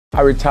I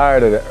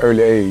retired at an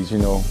early age,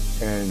 and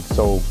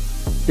so,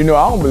 I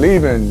don't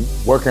believe in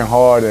working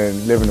hard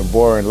and living a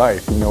boring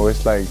life.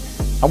 It's like,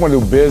 I want to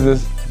do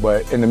business,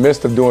 but in the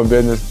midst of doing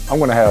business, I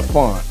want to have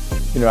fun.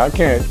 I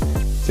can't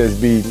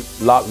just be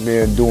locked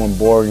in doing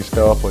boring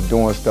stuff or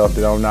doing stuff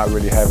that I'm not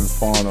really having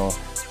fun or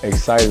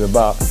excited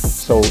about.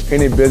 So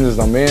any business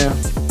I'm in,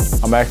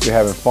 I'm actually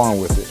having fun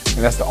with it.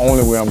 And that's the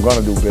only way I'm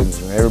gonna do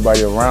business. And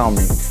everybody around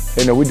me,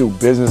 they know we do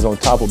business on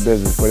top of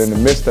business, but in the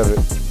midst of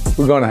it,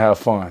 we're gonna have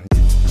fun.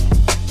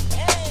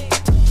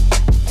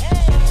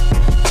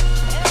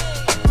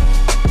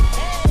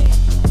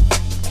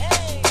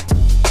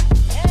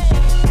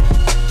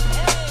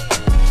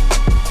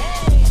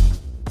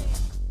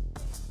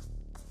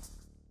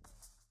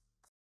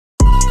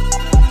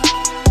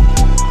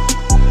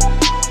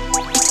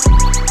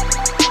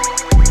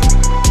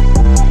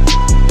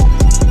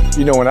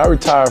 When I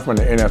retired from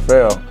the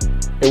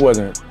NFL, it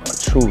wasn't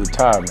a true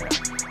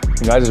retirement.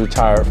 I just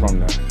retired from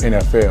the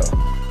NFL.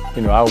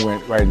 I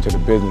went right into the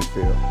business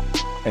field.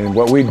 And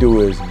what we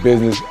do is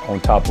business on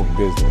top of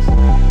business.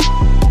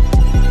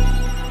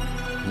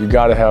 You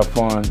gotta have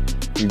fun,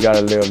 you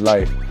gotta live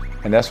life.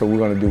 And that's what we're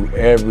gonna do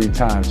every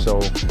time. So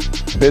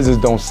business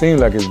don't seem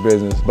like it's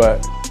business,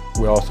 but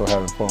we're also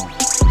having fun.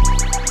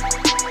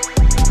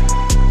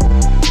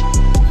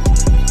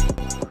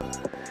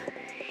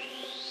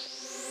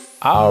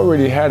 I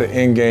already had an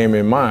end game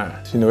in mind.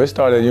 It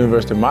started at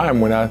University of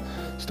Miami when I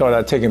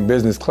started taking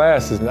business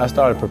classes, and I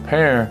started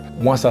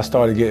preparing once I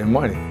started getting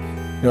money.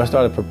 I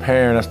started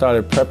preparing, I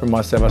started prepping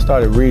myself, I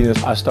started reading,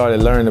 I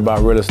started learning about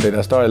real estate,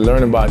 I started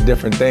learning about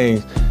different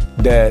things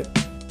that,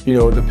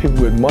 the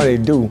people with money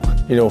do.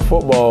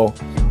 Football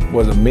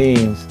was a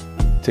means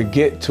to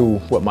get to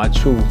what my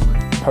true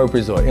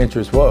purpose or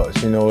interest was.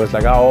 It's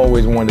like I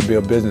always wanted to be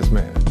a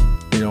businessman,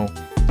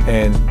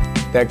 and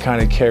that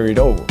kind of carried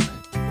over.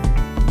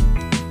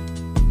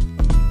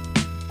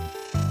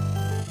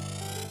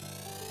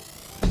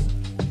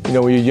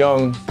 When you're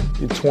young,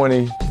 you're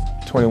 20,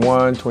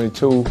 21,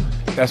 22,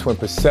 that's when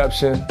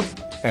perception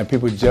and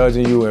people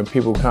judging you and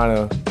people kind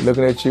of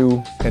looking at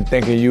you and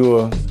thinking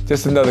you're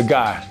just another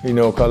guy,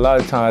 because a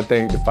lot of times I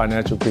think the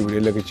financial people, they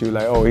look at you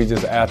like, oh, he's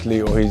just an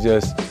athlete, or he's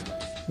just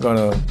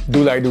gonna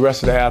do like the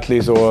rest of the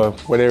athletes or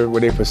whatever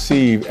what they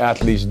perceive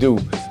athletes do.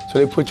 So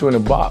they put you in a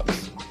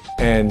box.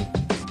 And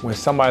when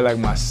somebody like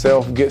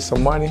myself gets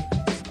some money,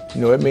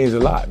 it means a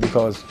lot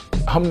because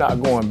I'm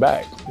not going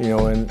back,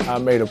 and I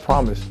made a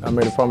promise. I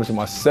made a promise to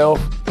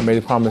myself, I made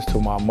a promise to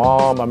my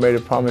mom, I made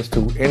a promise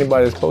to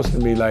anybody that's close to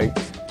me, like,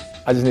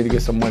 I just need to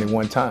get some money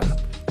one time.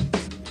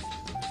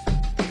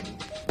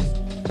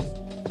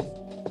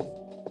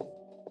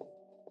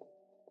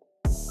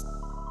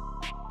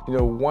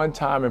 One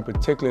time in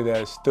particular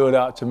that stood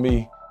out to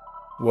me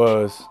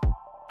was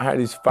I had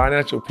these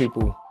financial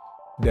people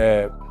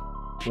that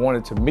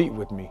wanted to meet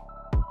with me.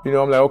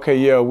 I'm like, okay,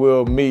 yeah,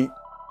 we'll meet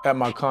at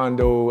my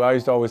condo. I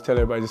used to always tell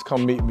everybody, just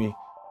come meet me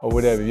or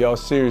whatever. Y'all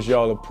serious,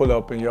 y'all will pull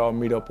up and y'all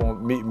meet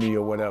me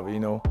or whatever,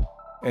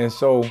 And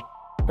so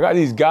I got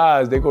these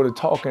guys, they go to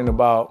talking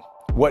about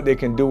what they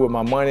can do with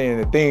my money and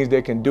the things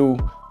they can do.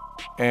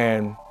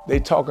 And they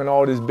talking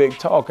all this big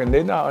talk and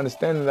they're not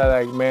understanding that,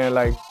 like, man,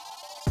 like,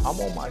 I'm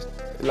on my,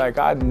 like,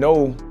 I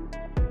know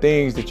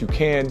things that you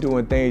can do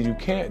and things you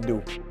can't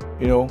do,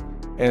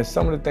 And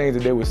some of the things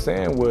that they were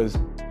saying was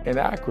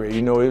inaccurate.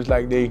 It was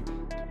like they,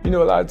 a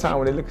lot of times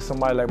when they look at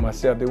somebody like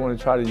myself, they want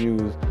to try to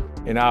use,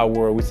 in our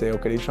world, we say,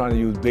 okay, they're trying to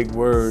use big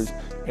words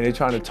and they're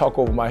trying to talk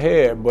over my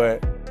head,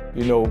 but,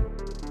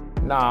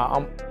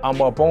 nah,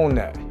 I'm up on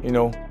that,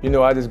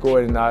 I just go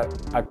ahead and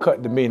I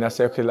cut the meat and I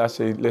say, okay,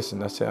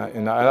 listen,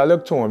 and I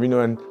look to them,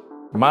 and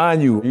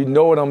mind you,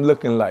 what I'm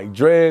looking like,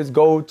 dreads,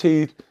 gold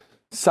teeth,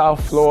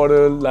 South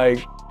Florida,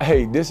 like,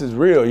 hey, this is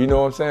real, you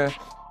know what I'm saying?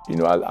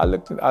 I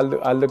looked,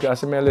 I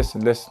said, man,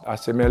 listen, I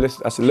said, man,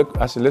 listen, I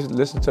said,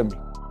 listen to me.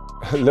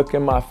 Look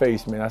in my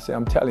face, man. I said,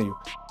 I'm telling you.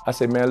 I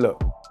said, man, look,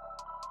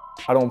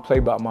 I don't play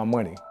about my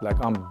money. Like,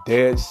 I'm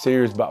dead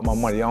serious about my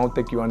money. I don't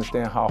think you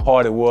understand how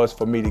hard it was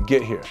for me to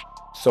get here.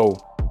 So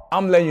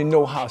I'm letting you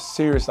know how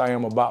serious I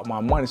am about my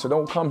money. So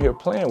don't come here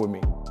playing with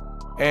me.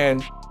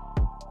 And,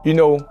 I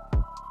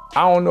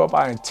don't know if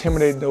I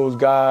intimidated those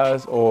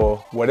guys or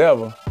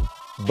whatever,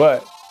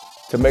 but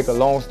to make a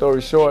long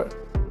story short,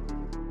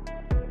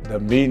 the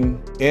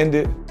meeting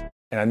ended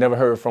and I never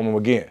heard from them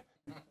again.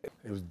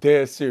 It was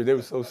dead serious. They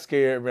were so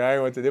scared, man. I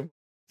went to them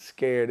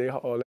scared. They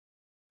all.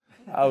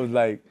 I was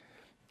like,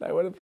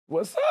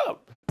 what's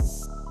up?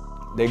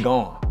 They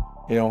gone,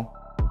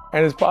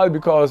 And it's probably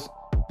because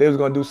they was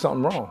gonna do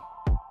something wrong,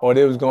 or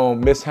they was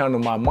gonna mishandle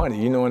my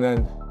money, And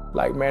then,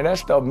 like, man, that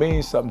stuff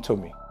means something to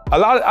me. I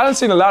done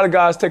seen a lot of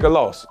guys take a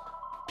loss.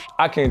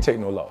 I can't take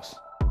no loss.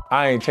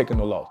 I ain't taking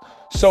no loss.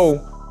 So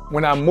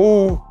when I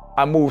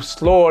move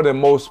slower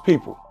than most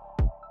people,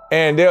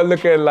 and they'll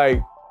look at it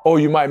like, oh,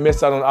 you might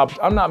miss out on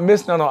opportunity. I'm not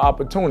missing out on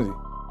opportunity.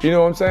 You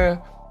know what I'm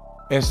saying?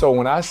 And so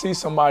when I see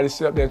somebody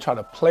sit up there and try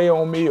to play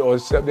on me or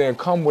sit up there and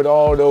come with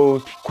all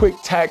those quick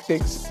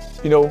tactics,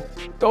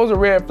 those are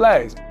red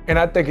flags. And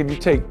I think if you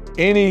take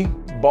any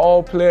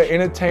ball player,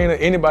 entertainer,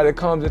 anybody that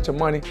comes into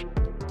money,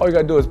 all you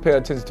gotta do is pay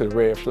attention to the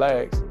red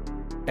flags.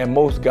 And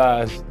most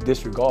guys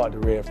disregard the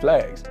red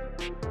flags.